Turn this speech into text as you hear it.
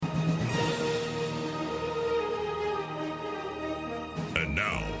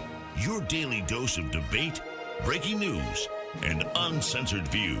Your daily dose of debate, breaking news, and uncensored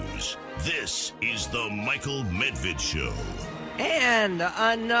views. This is the Michael Medved Show. And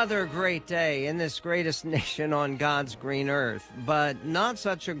another great day in this greatest nation on God's green earth. But not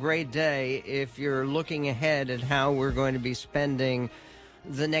such a great day if you're looking ahead at how we're going to be spending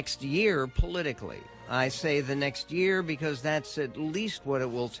the next year politically. I say the next year because that's at least what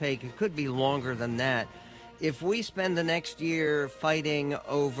it will take. It could be longer than that. If we spend the next year fighting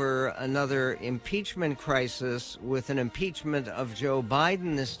over another impeachment crisis with an impeachment of Joe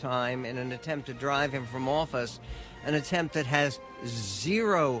Biden this time in an attempt to drive him from office, an attempt that has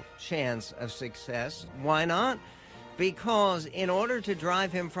zero chance of success. Why not? Because in order to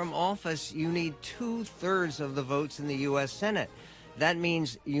drive him from office, you need 2/3 of the votes in the U.S. Senate. That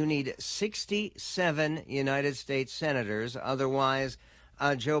means you need 67 United States senators. Otherwise,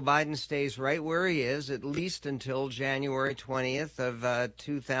 Joe Biden stays right where he is, at least until January 20th of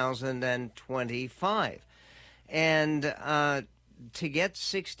 2025. And to get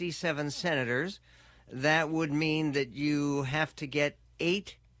 67 senators, that would mean that you have to get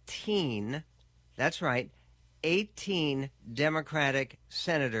 18, that's right, 18 Democratic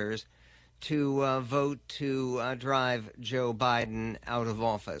senators to vote to drive Joe Biden out of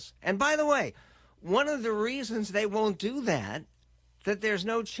office. And by the way, one of the reasons they won't do that there's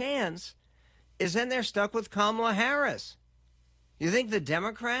no chance, is then they're stuck with Kamala Harris. You think the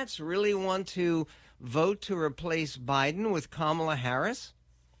Democrats really want to vote to replace Biden with Kamala Harris?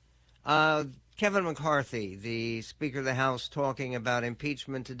 Kevin McCarthy, the Speaker of the House, talking about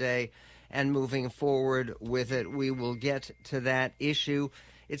impeachment today and moving forward with it. We will get to that issue.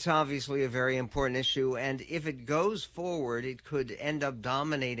 It's obviously a very important issue, and if it goes forward, it could end up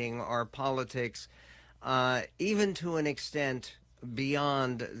dominating our politics, even to an extent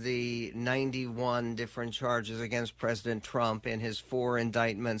beyond the 91 different charges against President Trump in his 4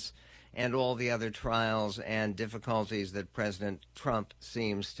 indictments and all the other trials and difficulties that President Trump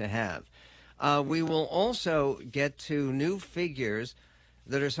seems to have. We will also get to new figures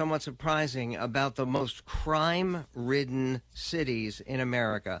that are somewhat surprising about the most crime-ridden cities in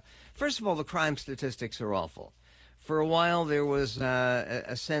America. First of all, the crime statistics are awful. For a while, there was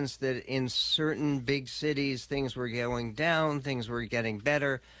a sense that in certain big cities, things were going down, things were getting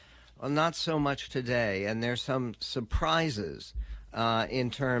better. Well, not so much today, and there's some surprises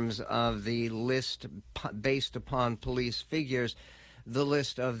in terms of the list based upon police figures, the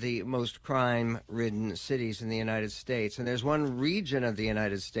list of the most crime-ridden cities in the United States. And there's one region of the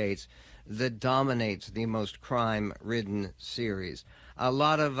United States that dominates the most crime-ridden series. A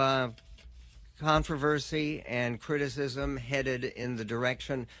lot of controversy and criticism headed in the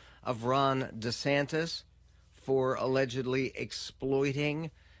direction of Ron DeSantis for allegedly exploiting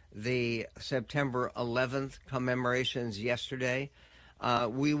the September 11th commemorations yesterday.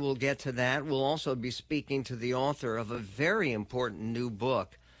 We will get to that. We'll also be speaking to the author of a very important new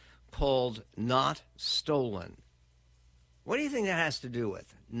book called Not Stolen. What do you think that has to do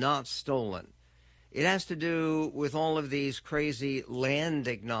with? Not stolen. It has to do with all of these crazy land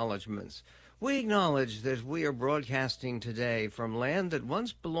acknowledgments. We acknowledge that we are broadcasting today from land that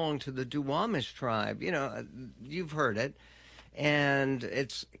once belonged to the Duwamish tribe. You know, you've heard it, and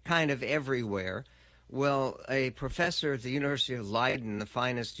it's kind of everywhere. Well, a professor at the University of Leiden, the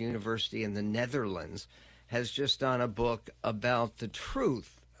finest university in the Netherlands, has just done a book about the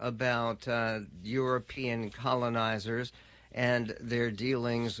truth about European colonizers and their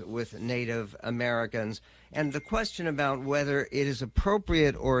dealings with Native Americans, and the question about whether it is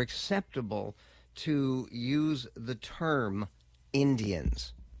appropriate or acceptable to use the term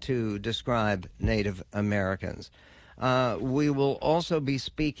Indians to describe Native Americans. We will also be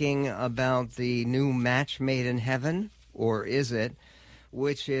speaking about the new match made in heaven, or is it,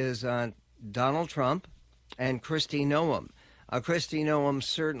 which is Donald Trump and Kristi Noem. Kristi Noem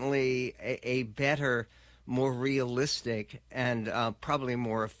certainly a better, more realistic, and probably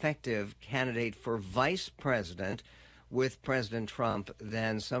more effective candidate for vice president with President Trump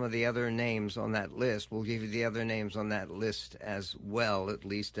than some of the other names on that list. We'll give you the other names on that list as well, at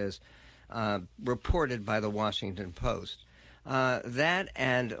least as reported by the Washington Post. That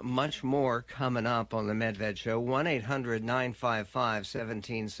and much more coming up on the Medved Show.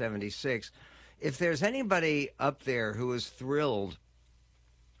 1-800-955-1776. If there's anybody up there who is thrilled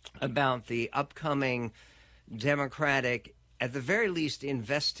about the upcoming Democratic, at the very least,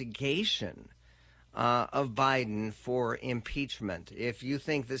 investigation of Biden for impeachment, if you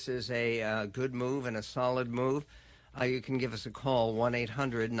think this is a good move and a solid move, you can give us a call,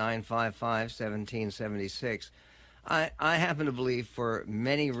 1-800-955-1776. I happen to believe, for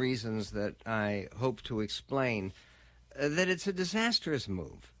many reasons that I hope to explain, that it's a disastrous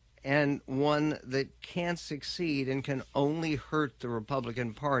move. and one that can't succeed and can only hurt the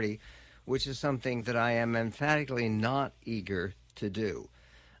Republican Party, which is something that I am emphatically not eager to do.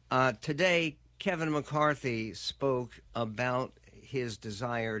 Today, Kevin McCarthy spoke about his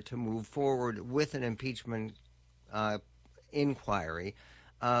desire to move forward with an impeachment inquiry.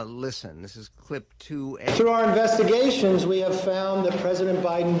 Listen, this is clip 2A. Through our investigations, we have found that President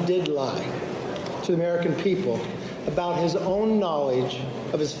Biden did lie to the American people about his own knowledge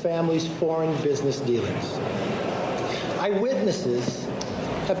of his family's foreign business dealings. Eyewitnesses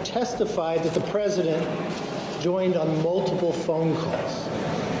have testified that the president joined on multiple phone calls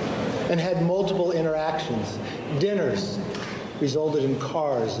and had multiple interactions. Dinners resulted in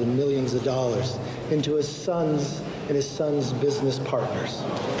cars and millions of dollars into his son's business partners.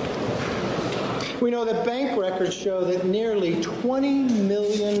 We know that bank records show that nearly $20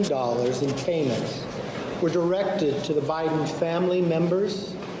 million in payments were directed to the Biden family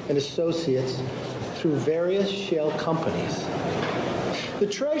members and associates through various shell companies. The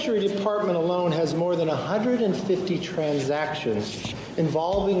Treasury Department alone has more than 150 transactions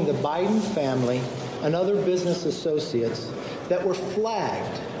involving the Biden family and other business associates that were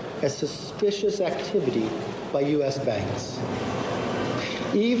flagged as suspicious activity by U.S. banks.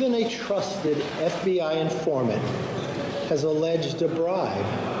 Even a trusted FBI informant has alleged a bribe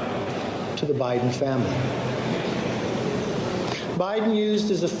to the Biden family. Biden used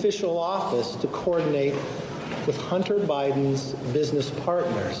his official office to coordinate with Hunter Biden's business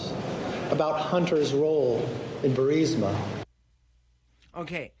partners about Hunter's role in Burisma.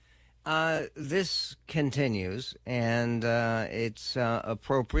 Okay. This continues, and it's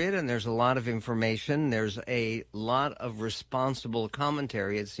appropriate, and there's a lot of information. There's a lot of responsible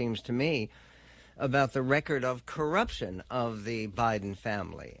commentary, it seems to me, about the record of corruption of the Biden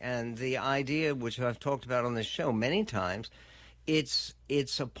family. And the idea, which I've talked about on this show many times, it's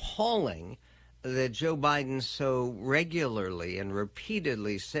appalling that Joe Biden so regularly and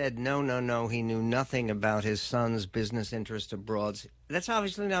repeatedly said, no, he knew nothing about his son's business interest abroad. That's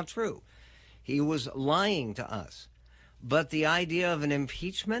obviously not true. He was lying to us. But the idea of an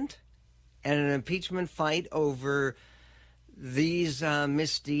impeachment and an impeachment fight over these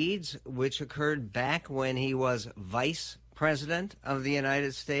misdeeds, which occurred back when he was vice president of the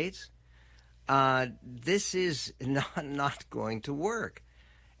United States, this is not going to work.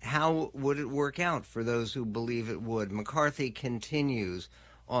 How would it work out for those who believe it would? McCarthy continues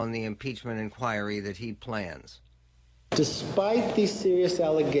on the impeachment inquiry that he plans. Despite these serious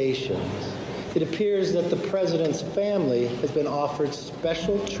allegations, it appears that the president's family has been offered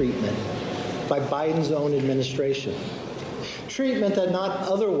special treatment by Biden's own administration. Treatment that not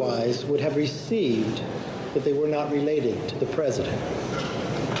otherwise would have received if they were not related to the president.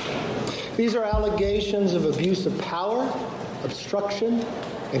 These are allegations of abuse of power, obstruction,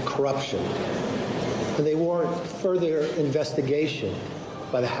 and corruption, and they warrant further investigation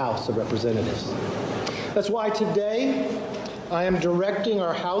by the House of Representatives. That's why today I am directing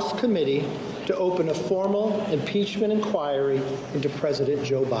our House committee to open a formal impeachment inquiry into President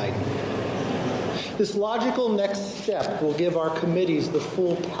Joe Biden. This logical next step will give our committees the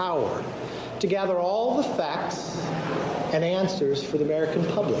full power to gather all the facts and answers for the American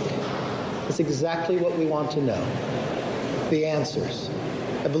public. That's exactly what we want to know, the answers.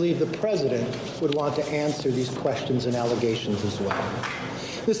 I believe the president would want to answer these questions and allegations as well.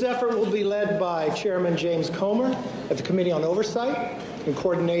 This effort will be led by Chairman James Comer at the Committee on Oversight, in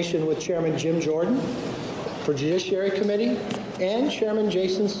coordination with Chairman Jim Jordan for Judiciary Committee and Chairman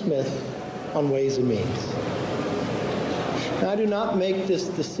Jason Smith on Ways and Means. Now, I do not make this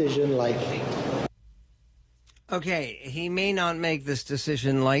decision lightly. Okay, he may not make this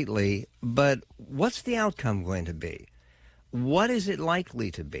decision lightly, but what's the outcome going to be? What is it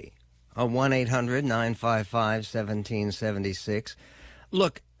likely to be? 1-800-955-1776.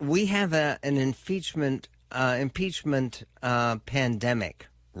 Look, we have an impeachment pandemic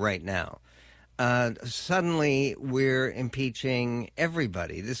right now. Suddenly, we're impeaching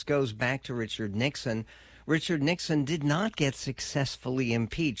everybody. This goes back to Richard Nixon. Richard Nixon did not get successfully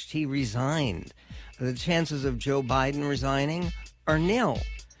impeached. He resigned. The chances of Joe Biden resigning are nil.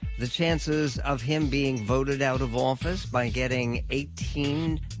 The chances of him being voted out of office by getting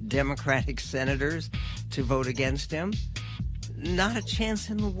 18 Democratic senators to vote against him, not a chance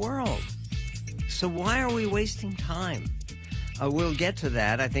in the world. So why are we wasting time? We'll get to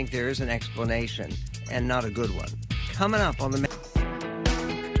that. I think there is an explanation, and not a good one. Coming up on the...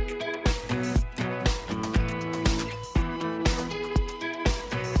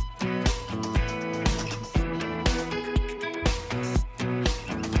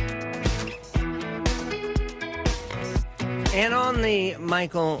 And on the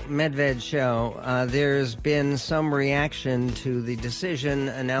Michael Medved show, there's been some reaction to the decision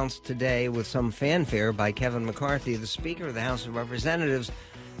announced today with some fanfare by Kevin McCarthy, the Speaker of the House of Representatives,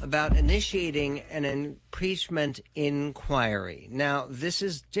 about initiating an impeachment inquiry. Now, this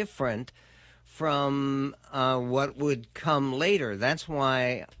is different from what would come later. That's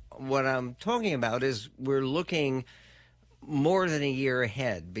why what I'm talking about is we're looking more than a year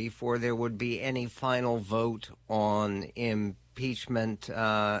ahead before there would be any final vote on impeachment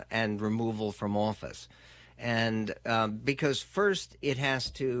and removal from office. And because first it has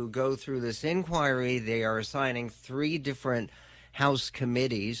to go through this inquiry, they are assigning 3 different House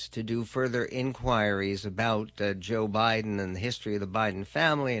committees to do further inquiries about Joe Biden and the history of the Biden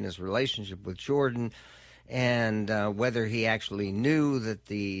family and his relationship with Jordan, and whether he actually knew that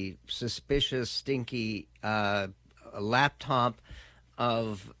the suspicious, stinky laptop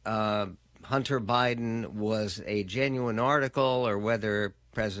of Hunter Biden was a genuine article, or whether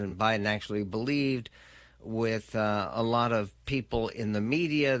President Biden actually believed with a lot of people in the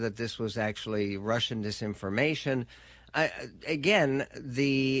media that this was actually Russian disinformation. Again,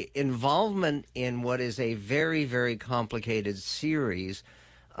 the involvement in what is a very, very complicated series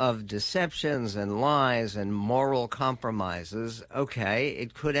of deceptions and lies and moral compromises, okay,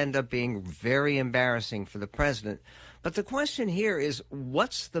 it could end up being very embarrassing for the president. But the question here is,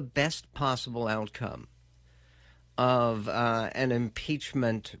 what's the best possible outcome of an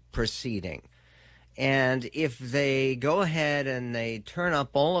impeachment proceeding? And if they go ahead and they turn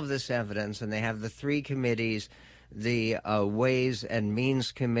up all of this evidence and they have the 3 committees, the Ways and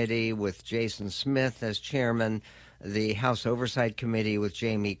Means Committee with Jason Smith as chairman, the House Oversight Committee with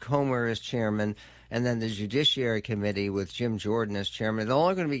Jamie Comer as chairman, and then the Judiciary Committee with Jim Jordan as chairman, they're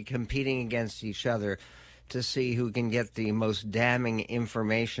all going to be competing against each other to see who can get the most damning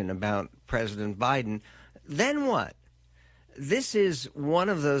information about President Biden. Then what? This is one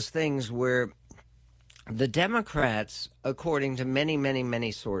of those things where the Democrats, according to many, many,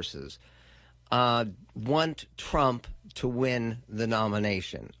 many sources, want Trump to win the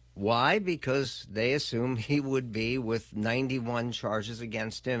nomination. Why? Because they assume he would be, with 91 charges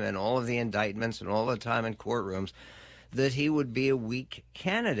against him and all of the indictments and all the time in courtrooms, that he would be a weak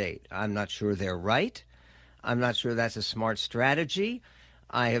candidate. I'm not sure they're right. I'm not sure that's a smart strategy.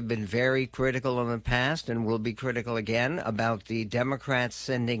 I have been very critical in the past and will be critical again about the Democrats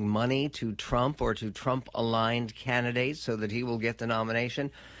sending money to Trump or to Trump-aligned candidates so that he will get the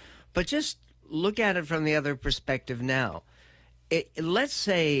nomination. But just look at it from the other perspective now. Let's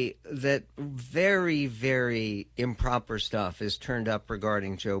say that very, very improper stuff is turned up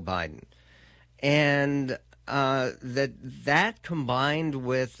regarding Joe Biden, and that combined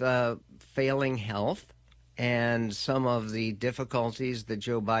with failing health and some of the difficulties that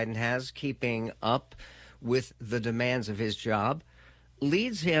Joe Biden has keeping up with the demands of his job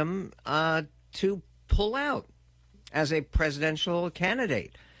leads him to pull out as a presidential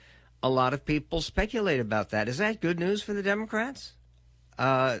candidate. A lot of people speculate about that. Is that good news for the Democrats?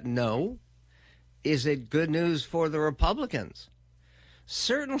 No. Is it good news for the Republicans?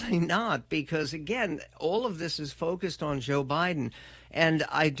 Certainly not, because, again, all of this is focused on Joe Biden, and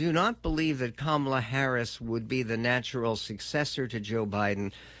I do not believe that Kamala Harris would be the natural successor to Joe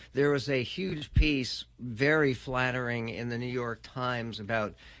Biden. There was a huge piece, very flattering, in the New York Times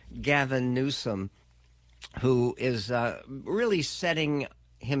about Gavin Newsom, who is really setting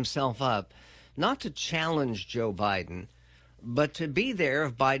himself up not to challenge Joe Biden, but to be there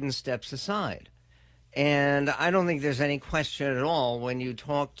if Biden steps aside. And I don't think there's any question at all when you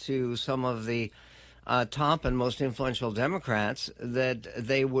talk to some of the top and most influential Democrats that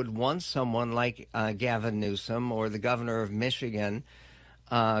they would want someone like Gavin Newsom or the governor of Michigan,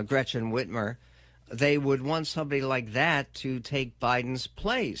 Gretchen Whitmer. They would want somebody like that to take Biden's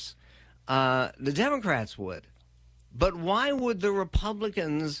place. The Democrats would. But why would the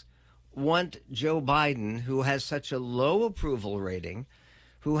Republicans want Joe Biden, who has such a low approval rating,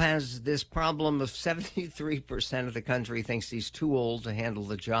 who has this problem of 73% of the country thinks he's too old to handle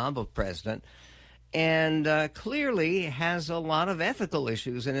the job of president, and clearly has a lot of ethical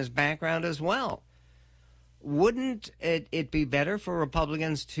issues in his background as well? Wouldn't it be better for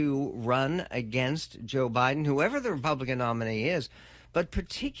Republicans to run against Joe Biden, whoever the Republican nominee is, but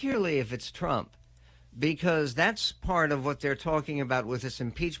particularly if it's Trump? Because that's part of what they're talking about with this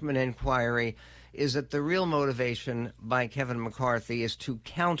impeachment inquiry, is that the real motivation by Kevin McCarthy is to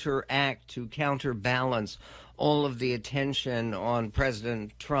counteract, to counterbalance all of the attention on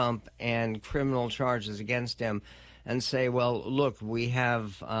President Trump and criminal charges against him, and say, well, look, we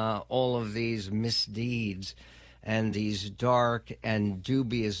have all of these misdeeds and these dark and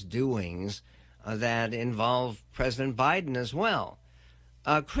dubious doings that involve President Biden as well.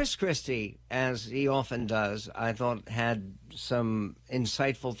 Chris Christie, as he often does, I thought had some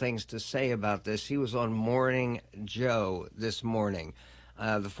insightful things to say about this. He was on Morning Joe this morning,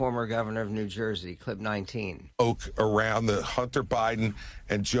 the former governor of New Jersey, clip 19. Around the Hunter Biden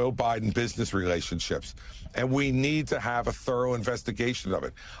and Joe Biden business relationships. And we need to have a thorough investigation of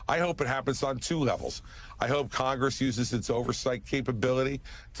it. I hope it happens on two levels. I hope Congress uses its oversight capability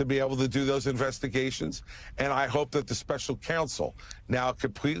to be able to do those investigations. And I hope that the special counsel, now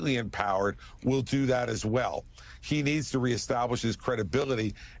completely empowered, will do that as well. He needs to reestablish his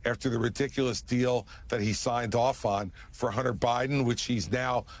credibility after the ridiculous deal that he signed off on for Hunter Biden, which he's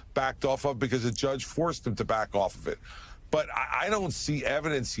now backed off of because a judge forced him to back off of it. But I don't see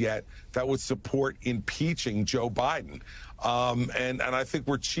evidence yet that would support impeaching Joe Biden. And I think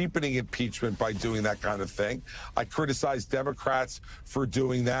we're cheapening impeachment by doing that kind of thing. I criticize Democrats for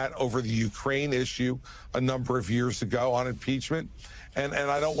doing that over the Ukraine issue a number of years ago on impeachment. And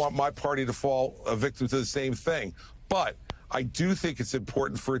I don't want my party to fall a victim to the same thing. But I do think it's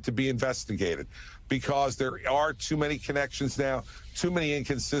important for it to be investigated because there are too many connections now, too many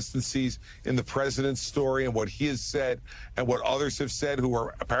inconsistencies in the president's story and what he has said and what others have said who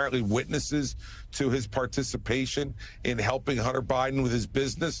are apparently witnesses to his participation in helping Hunter Biden with his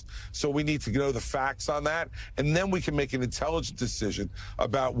business. So we need to know the facts on that, and then we can make an intelligent decision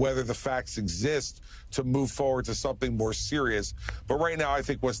about whether the facts exist to move forward to something more serious. But right now, I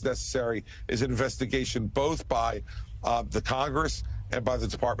think what's necessary is an investigation both by the Congress and by the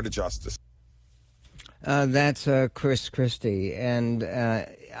Department of Justice. That's Chris Christie, and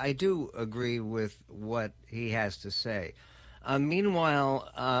I do agree with what he has to say. Meanwhile,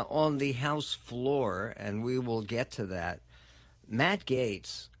 on the House floor, and we will get to that, Matt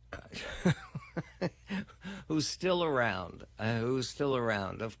Gaetz, who's still around,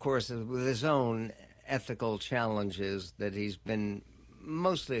 of course, with his own ethical challenges that he's been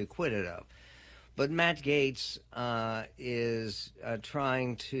mostly acquitted of. But Matt Gaetz is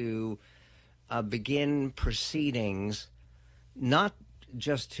trying to begin proceedings not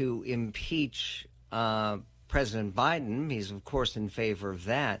just to impeach President Biden. He's, of course, in favor of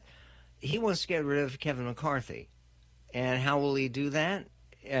that. He wants to get rid of Kevin McCarthy. And how will he do that?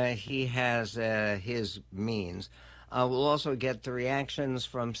 He has his means. We'll also get the reactions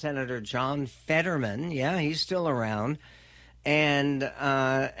from Senator John Fetterman. Yeah, he's still around. And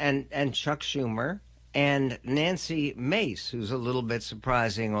Chuck Schumer. And Nancy Mace, who's a little bit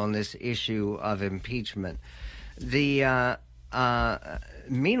surprising on this issue of impeachment.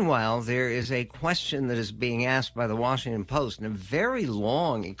 Meanwhile, there is a question that is being asked by the Washington Post in a very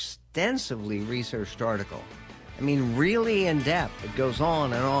long, extensively researched article. I mean, really in depth. It goes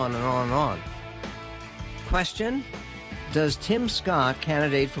on and on and on and on. Question: does Tim Scott,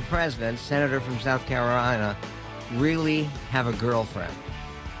 candidate for president, senator from South Carolina, really have a girlfriend?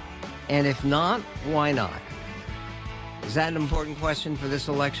 And if not, why not? Is that an important question for this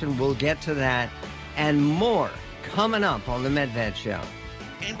election? We'll get to that and more coming up on the Medved Show.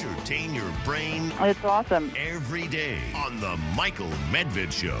 Entertain your brain. It's awesome. Every day on the Michael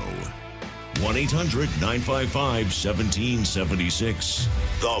Medved Show. 1-800-955-1776.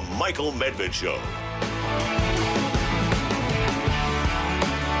 The Michael Medved Show.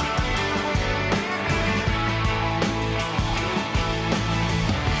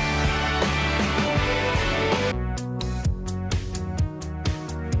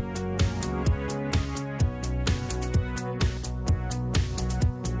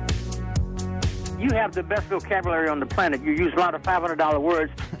 You have the best vocabulary on the planet. You use a lot of $500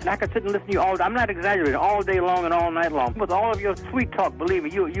 words, and I could sit and listen to you all day. I'm not exaggerating, all day long and all night long. With all of your sweet talk, believe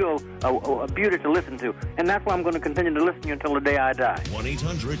me, you're a beauty to listen to, and that's why I'm going to continue to listen to you until the day I die.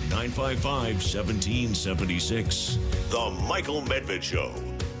 1-800-955-1776. The Michael Medved Show.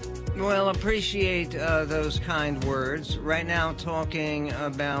 Well, appreciate those kind words. Right now, talking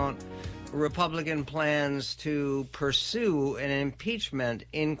about Republican plans to pursue an impeachment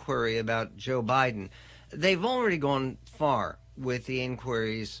inquiry about Joe Biden. They've already gone far with the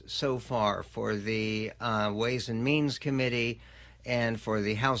inquiries so far for the Ways and Means Committee and for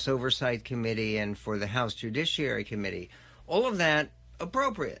the House Oversight Committee and for the House Judiciary Committee. All of that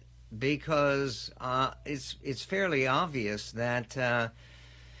appropriate because it's fairly obvious that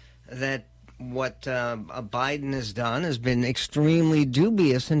what Biden has done has been extremely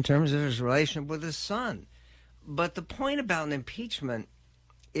dubious in terms of his relationship with his son. But the point about an impeachment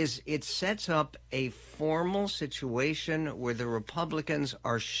is it sets up a formal situation where the Republicans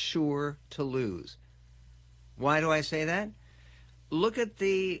are sure to lose. Why do I say that? Look at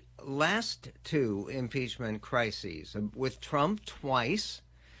the last two impeachment crises with Trump twice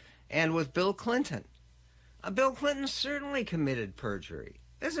And with Bill Clinton, Bill Clinton certainly committed perjury.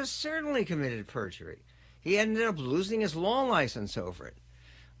 This is certainly committed perjury. He ended up losing his law license over it.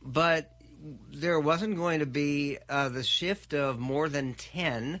 But there wasn't going to be the shift of more than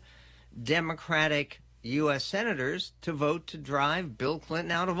 10 Democratic U.S. senators to vote to drive Bill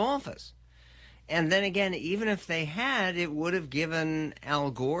Clinton out of office. And then again, even if they had, it would have given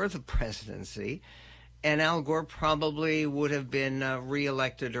Al Gore the presidency, and Al Gore probably would have been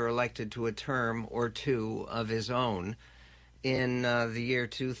reelected or elected to a term or two of his own in the year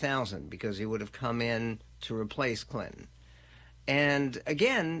 2000, because he would have come in to replace Clinton. And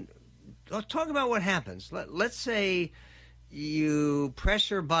again, let's talk about what happens. Let's say you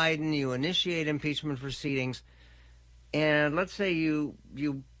pressure Biden, you initiate impeachment proceedings, and let's say you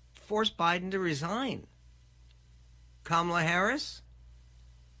force Biden to resign. Kamala Harris?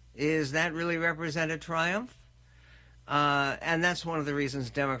 Is that really represent a triumph? And that's one of the reasons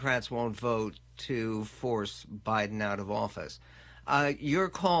Democrats won't vote to force Biden out of office. Your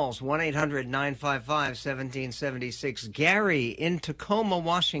calls, 1-800-955-1776. Gary in Tacoma,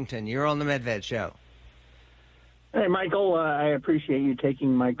 Washington. You're on the Medved Show. Hey, Michael, I appreciate you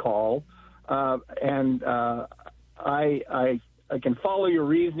taking my call. And I can follow your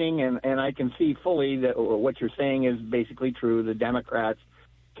reasoning, and I can see fully that what you're saying is basically true. The Democrats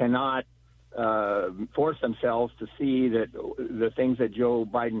cannot force themselves to see that the things that Joe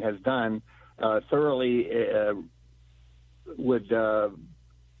Biden has done thoroughly would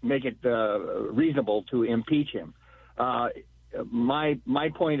make it reasonable to impeach him. My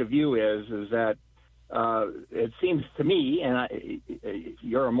point of view is that it seems to me, and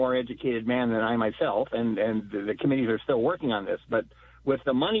you're a more educated man than I myself, and the committees are still working on this, but with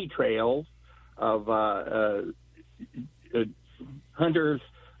the money trails of Hunter's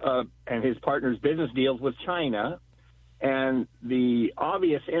and his partner's business deals with China, and the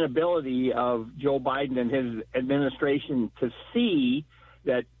obvious inability of Joe Biden and his administration to see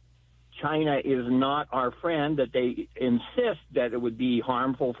that China is not our friend, that they insist that it would be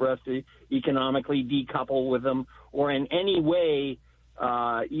harmful for us to economically decouple with them, or in any way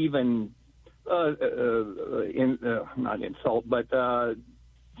even not insult, but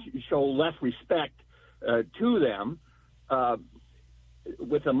show less respect to them.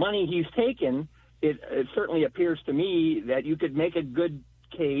 With the money he's taken, it certainly appears to me that you could make a good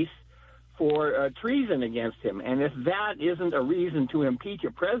case for treason against him. And if that isn't a reason to impeach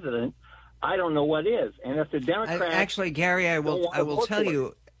a president, I don't know what is. And if the Democrats actually, Gary, I will tell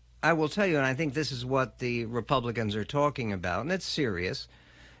you, and I think this is what the Republicans are talking about, and it's serious,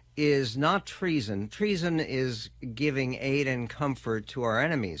 is not treason. Treason is giving aid and comfort to our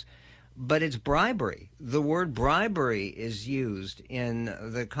enemies. But it's bribery. The word bribery is used in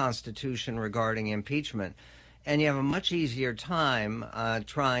the Constitution regarding impeachment. And you have a much easier time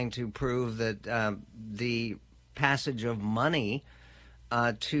trying to prove that the passage of money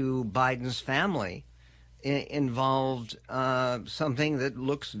to Biden's family involved something that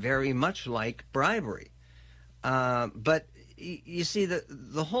looks very much like bribery. But you see,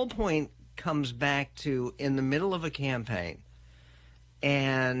 the whole point comes back to in the middle of a campaign,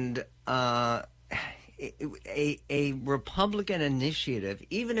 and a Republican initiative,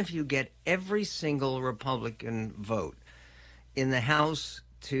 even if you get every single Republican vote in the House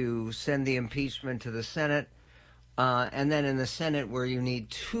to send the impeachment to the Senate, and then in the Senate where you need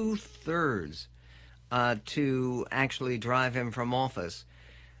 2/3 to actually drive him from office,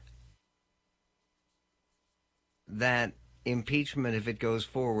 that impeachment, if it goes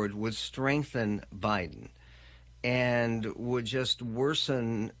forward, would strengthen Biden and would just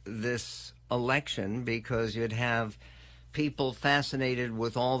worsen this election, because you'd have people fascinated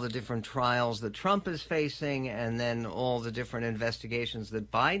with all the different trials that Trump is facing and then all the different investigations that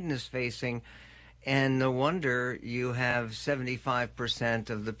Biden is facing. And no wonder you have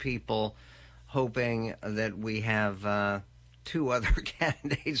 75% of the people hoping that we have two other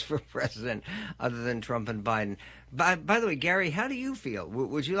candidates for president other than Trump and Biden. By the way, Gary, how do you feel?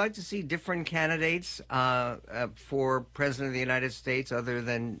 Would you like to see different candidates for president of the United States other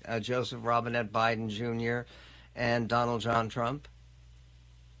than Joseph Robinette Biden Jr. and Donald John Trump?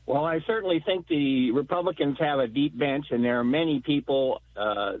 Well, I certainly think the Republicans have a deep bench, and there are many people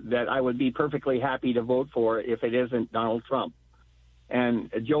that I would be perfectly happy to vote for if it isn't Donald Trump.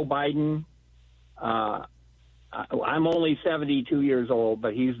 And Joe Biden, I'm only 72 years old,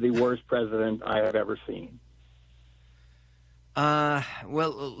 but he's the worst president I have ever seen.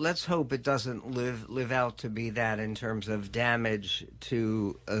 Well, let's hope it doesn't live out to be that in terms of damage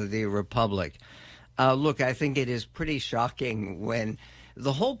to the Republic. Look, I think it is pretty shocking when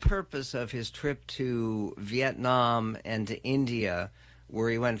the whole purpose of his trip to Vietnam and to India where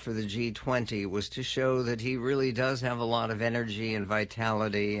he went for the G20 was to show that he really does have a lot of energy and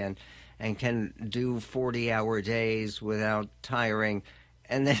vitality and can do 40-hour days without tiring.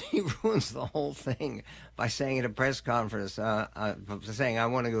 And then he ruins the whole thing by saying at a press conference, saying, I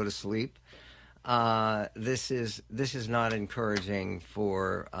want to go to sleep. This is not encouraging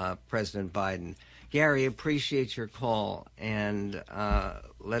for President Biden. Gary, appreciate your call, and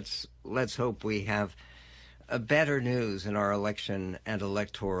let's hope we have better news in our election and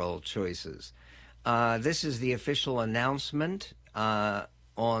electoral choices. This is the official announcement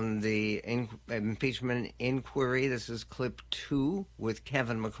on the impeachment inquiry. This is clip 2 with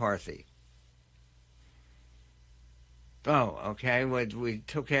Kevin McCarthy. Oh, okay. We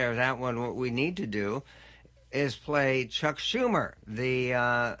took care of that one. What we need to do is play Chuck Schumer, the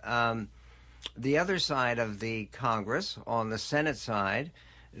other side of the Congress, on the Senate side,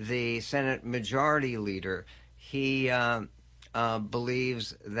 the Senate Majority Leader. He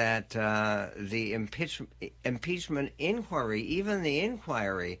believes that the impeachment inquiry, even the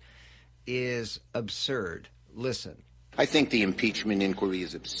inquiry, is absurd. Listen. I think the impeachment inquiry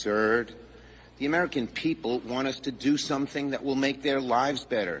is absurd. The American people want us to do something that will make their lives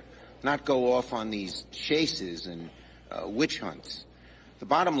better, not go off on these chases and witch hunts. The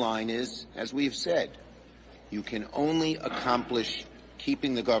bottom line is, as we've said, you can only accomplish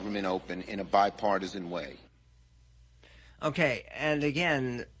keeping the government open in a bipartisan way. Okay, and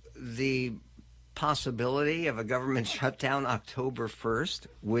again, the possibility of a government shutdown October 1st,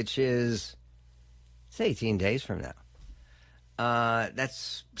 which is, it's 18 days from now.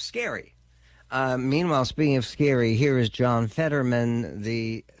 That's scary. Meanwhile, speaking of scary, here is John Fetterman,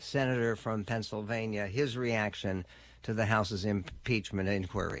 the senator from Pennsylvania, his reaction to the House's impeachment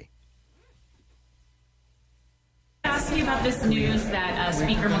inquiry. Ask you about this news that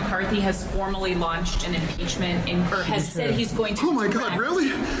Speaker McCarthy has formally launched an impeachment or has said he's going to. Oh my God, really?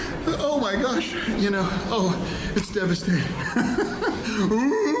 Oh my gosh. It's devastating.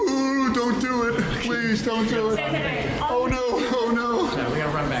 Ooh, don't do it. Please don't do it. Oh no. We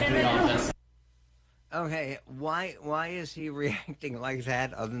gotta run back to the office. Okay, why is he reacting like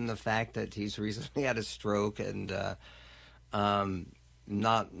that, other than the fact that he's recently had a stroke and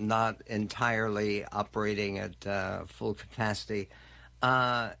not entirely operating at full capacity?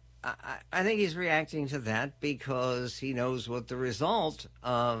 I think he's reacting to that because he knows what the result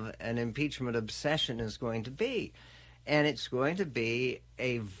of an impeachment obsession is going to be. And it's going to be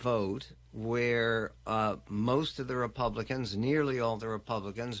a vote where most of the Republicans, nearly all the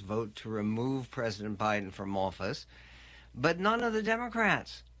Republicans, vote to remove President Biden from office, but none of the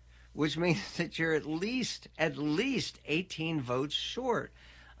Democrats, which means that you're at least 18 votes short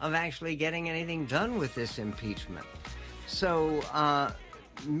of actually getting anything done with this impeachment. So,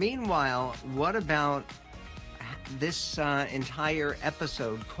 meanwhile, what about this entire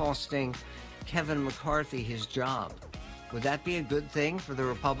episode costing Kevin McCarthy his job? Would that be a good thing for the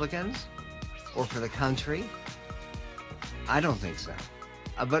Republicans or for the country? I don't think so.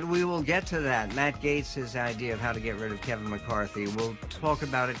 But we will get to that. Matt Gaetz' idea of how to get rid of Kevin McCarthy. We'll talk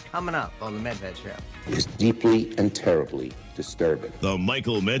about it coming up on The Medved Show. It's deeply and terribly disturbing. The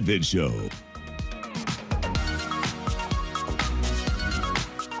Michael Medved Show.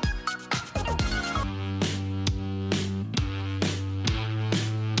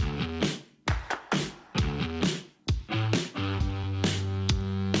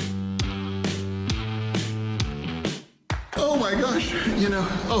 Oh my gosh.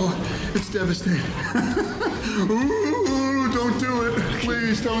 It's devastating. Ooh, don't do it.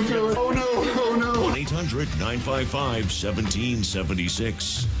 Please don't do it. Oh no.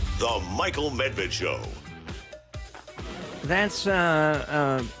 1-800-955-1776. The Michael Medved Show. That's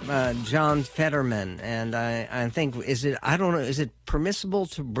John Fetterman, and I think is it permissible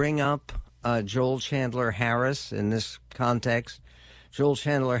to bring up Joel Chandler Harris in this context? Joel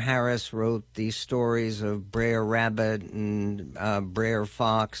Chandler Harris wrote these stories of Brer Rabbit and Brer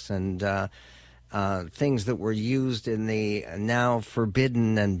Fox and things that were used in the now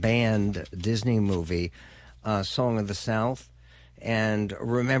forbidden and banned Disney movie, Song of the South. And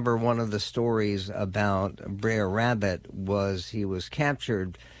remember, one of the stories about Brer Rabbit was he was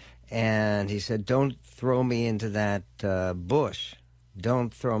captured, and he said, "Don't throw me into that bush.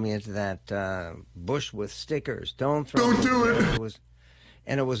 Don't throw me into that bush with stickers. Don't do it."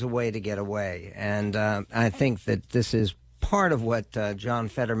 And it was a way to get away. And I think that this is part of what John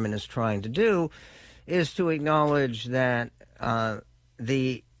Fetterman is trying to do, is to acknowledge that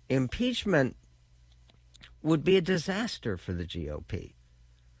the impeachment would be a disaster for the GOP.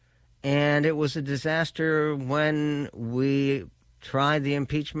 And it was a disaster when we tried the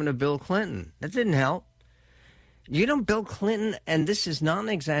impeachment of Bill Clinton. That didn't help. You know, Bill Clinton, and this is not an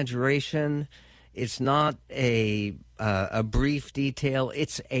exaggeration. It's not a brief detail.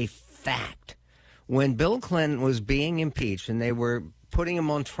 It's a fact. When Bill Clinton was being impeached and they were putting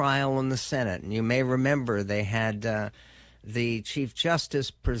him on trial in the Senate, and you may remember they had the Chief Justice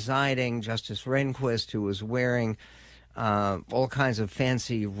presiding, Justice Rehnquist, who was wearing all kinds of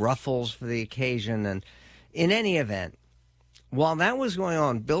fancy ruffles for the occasion. And in any event, while that was going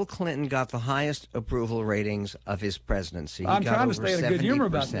on, Bill Clinton got the highest approval ratings of his presidency. I'm trying to stay in a good humor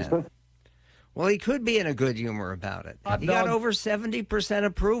about this. Well, he could be in a good humor about it. He got over 70%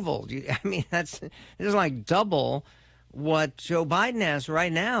 approval. I mean, this is like double what Joe Biden has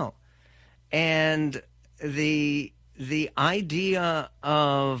right now. And the idea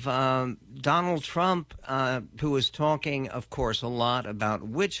of Donald Trump, who was talking, of course, a lot about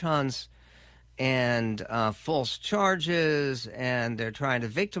witch hunts and false charges, and they're trying to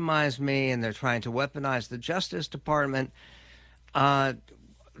victimize me, and they're trying to weaponize the Justice Department. Aren't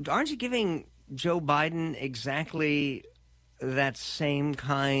you giving Joe Biden exactly that same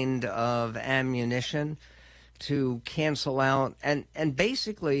kind of ammunition to cancel out? And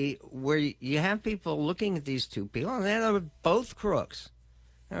basically, where you have people looking at these two people, and they're both crooks.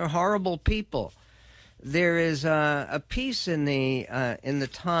 They're horrible people. There is a piece in the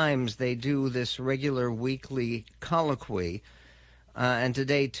Times. They do this regular weekly colloquy, and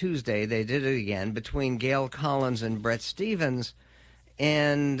today, Tuesday, they did it again, between Gail Collins and Bret Stephens.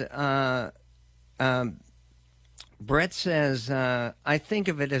 And Bret says, I think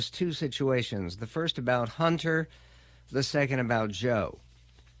of it as two situations. The first about Hunter, the second about Joe.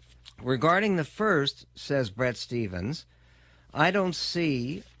 Regarding the first, says Bret Stephens, I don't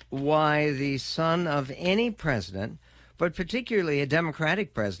see why the son of any president, but particularly a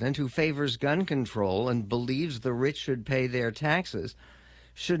Democratic president who favors gun control and believes the rich should pay their taxes,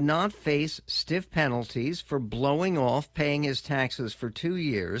 should not face stiff penalties for blowing off paying his taxes for 2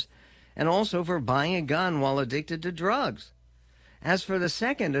 years and also for buying a gun while addicted to drugs. As for the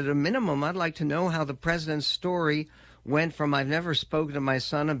second, at a minimum, I'd like to know how the president's story went from I've never spoken to my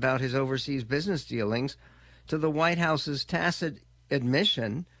son about his overseas business dealings to the White House's tacit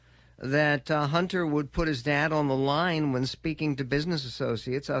admission that Hunter would put his dad on the line when speaking to business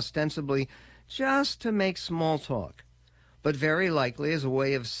associates, ostensibly just to make small talk, but very likely as a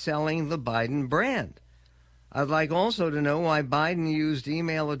way of selling the Biden brand. I'd like also to know why Biden used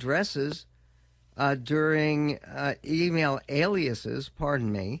email addresses email aliases,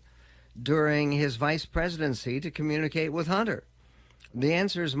 during his vice presidency to communicate with Hunter. The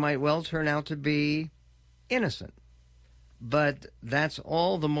answers might well turn out to be innocent, but that's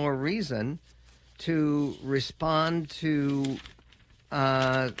all the more reason to respond to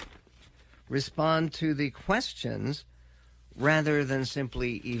the questions rather than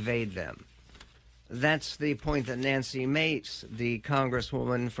simply evade them. That's the point that Nancy Mace, the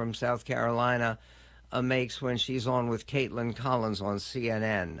congresswoman from South Carolina, makes when she's on with Caitlin Collins on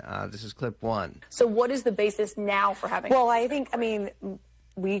CNN. This is clip one. So what is the basis now for having...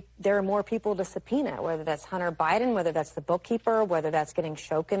 Well, there are more people to subpoena, whether that's Hunter Biden, whether that's the bookkeeper, whether that's getting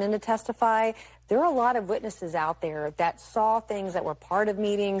Shokin in to testify. There are a lot of witnesses out there that saw things that were part of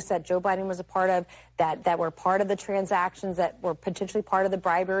meetings that Joe Biden was a part of, that were part of the transactions, that were potentially part of the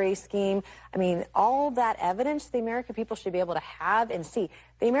bribery scheme. I mean, all that evidence the American people should be able to have and see.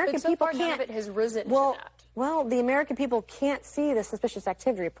 The American people can't... none of it has risen to that. Well, the American people can't see the suspicious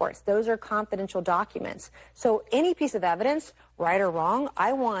activity reports. Those are confidential documents. So any piece of evidence, right or wrong,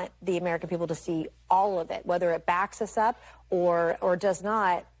 I want the American people to see all of it, whether it backs us up or does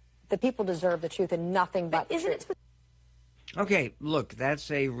not. The people deserve the truth and nothing but the truth. Okay, look,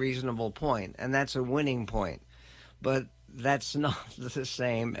 that's a reasonable point, and that's a winning point. But that's not the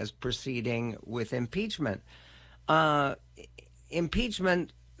same as proceeding with impeachment.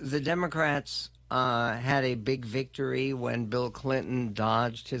 Impeachment, the Democrats had a big victory when Bill Clinton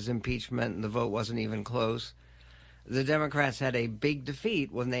dodged his impeachment and the vote wasn't even close. The Democrats had a big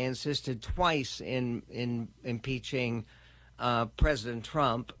defeat when they insisted twice in impeaching President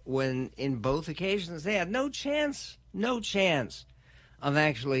Trump, when in both occasions they had no chance of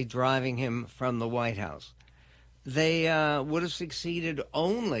actually driving him from the White House. They would have succeeded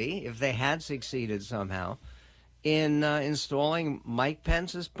only if they had succeeded somehow in installing Mike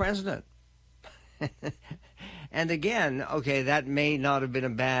Pence as president. And again, okay, that may not have been a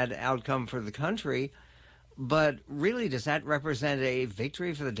bad outcome for the country, but really, does that represent a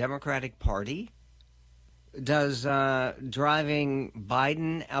victory for the Democratic Party? Does driving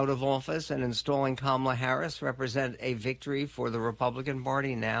Biden out of office and installing Kamala Harris represent a victory for the Republican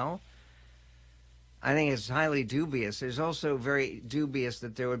Party now? I think it's highly dubious. There's also very dubious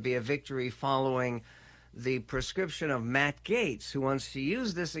that there would be a victory following the prescription of Matt Gaetz, who wants to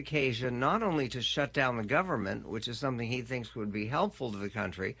use this occasion not only to shut down the government, which is something he thinks would be helpful to the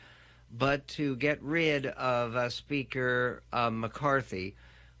country, but to get rid of Speaker McCarthy,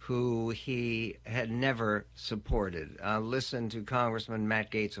 who he had never supported. Listen to Congressman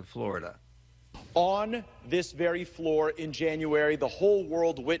Matt Gaetz of Florida. On this very floor in January, the whole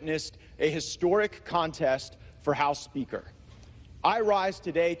world witnessed a historic contest for House Speaker. I rise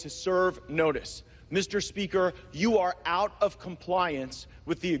today to serve notice. Mr. Speaker, you are out of compliance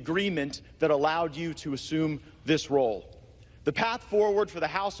with the agreement that allowed you to assume this role. The path forward for the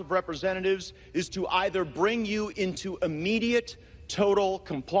House of Representatives is to either bring you into immediate total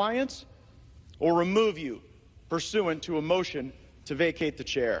compliance or remove you pursuant to a motion to vacate the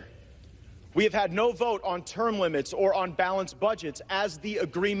chair. We have had no vote on term limits or on balanced budgets as the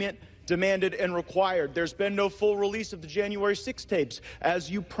agreement demanded and required. There's been no full release of the January 6 tapes.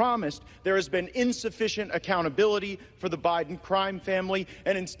 As you promised, there has been insufficient accountability for the Biden crime family.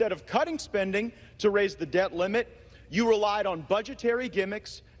 And instead of cutting spending to raise the debt limit, you relied on budgetary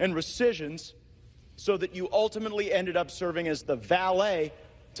gimmicks and rescissions so that you ultimately ended up serving as the valet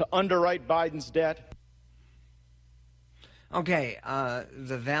to underwrite Biden's debt. Okay,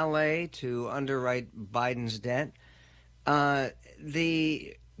 the valet to underwrite Biden's debt.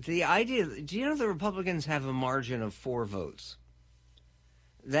 The idea, do you know the Republicans have a margin of 4 votes?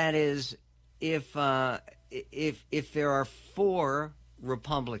 That is, if there are 4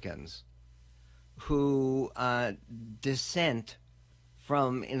 Republicans who dissent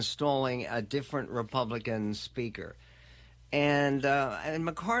from installing a different Republican speaker, and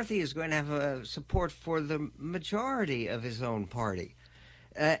McCarthy is going to have support for the majority of his own party,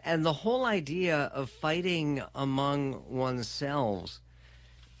 and the whole idea of fighting among oneself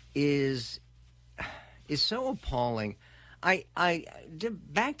is so appalling.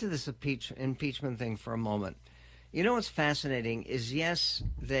 Back to this impeachment thing for a moment. You know what's fascinating is, yes,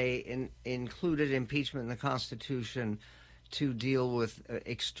 they included impeachment in the Constitution to deal with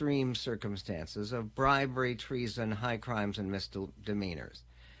extreme circumstances of bribery, treason, high crimes, and misdemeanors.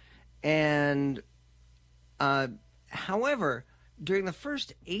 And, however, during the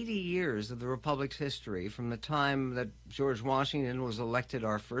first 80 years of the Republic's history, from the time that George Washington was elected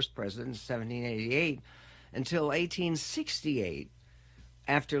our first president in 1788 until 1868,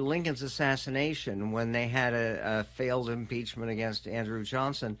 after Lincoln's assassination, when they had a failed impeachment against Andrew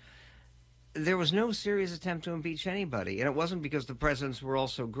Johnson, there was no serious attempt to impeach anybody. And it wasn't because the presidents were all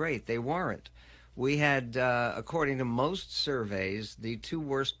so great. They weren't. We had, according to most surveys, the 2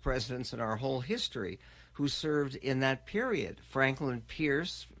 worst presidents in our whole history who served in that period. Franklin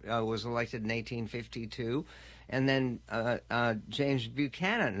Pierce was elected in 1852, and then James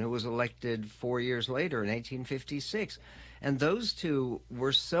Buchanan, who was elected 4 years later in 1856. And those 2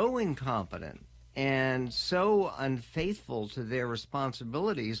 were so incompetent and so unfaithful to their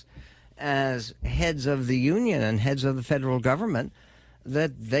responsibilities as heads of the Union and heads of the federal government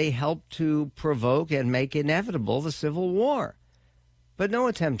that they helped to provoke and make inevitable the Civil War. But no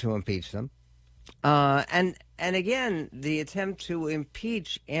attempt to impeach them. And again, the attempt to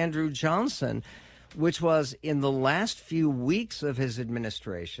impeach Andrew Johnson, which was in the last few weeks of his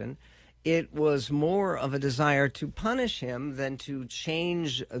administration, it was more of a desire to punish him than to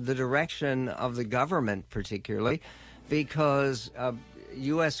change the direction of the government, particularly because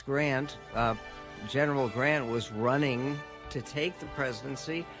U.S. Grant, General Grant, was running to take the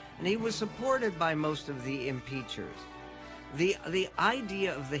presidency, and he was supported by most of the impeachers. The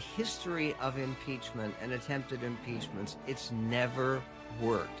idea of the history of impeachment and attempted impeachments, it's never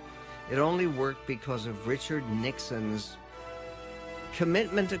worked. It only worked because of Richard Nixon's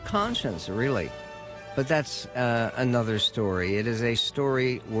commitment to conscience, really. But that's another story. It is a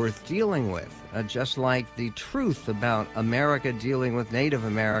story worth dealing with, just like the truth about America dealing with Native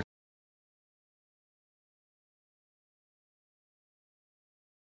Americans.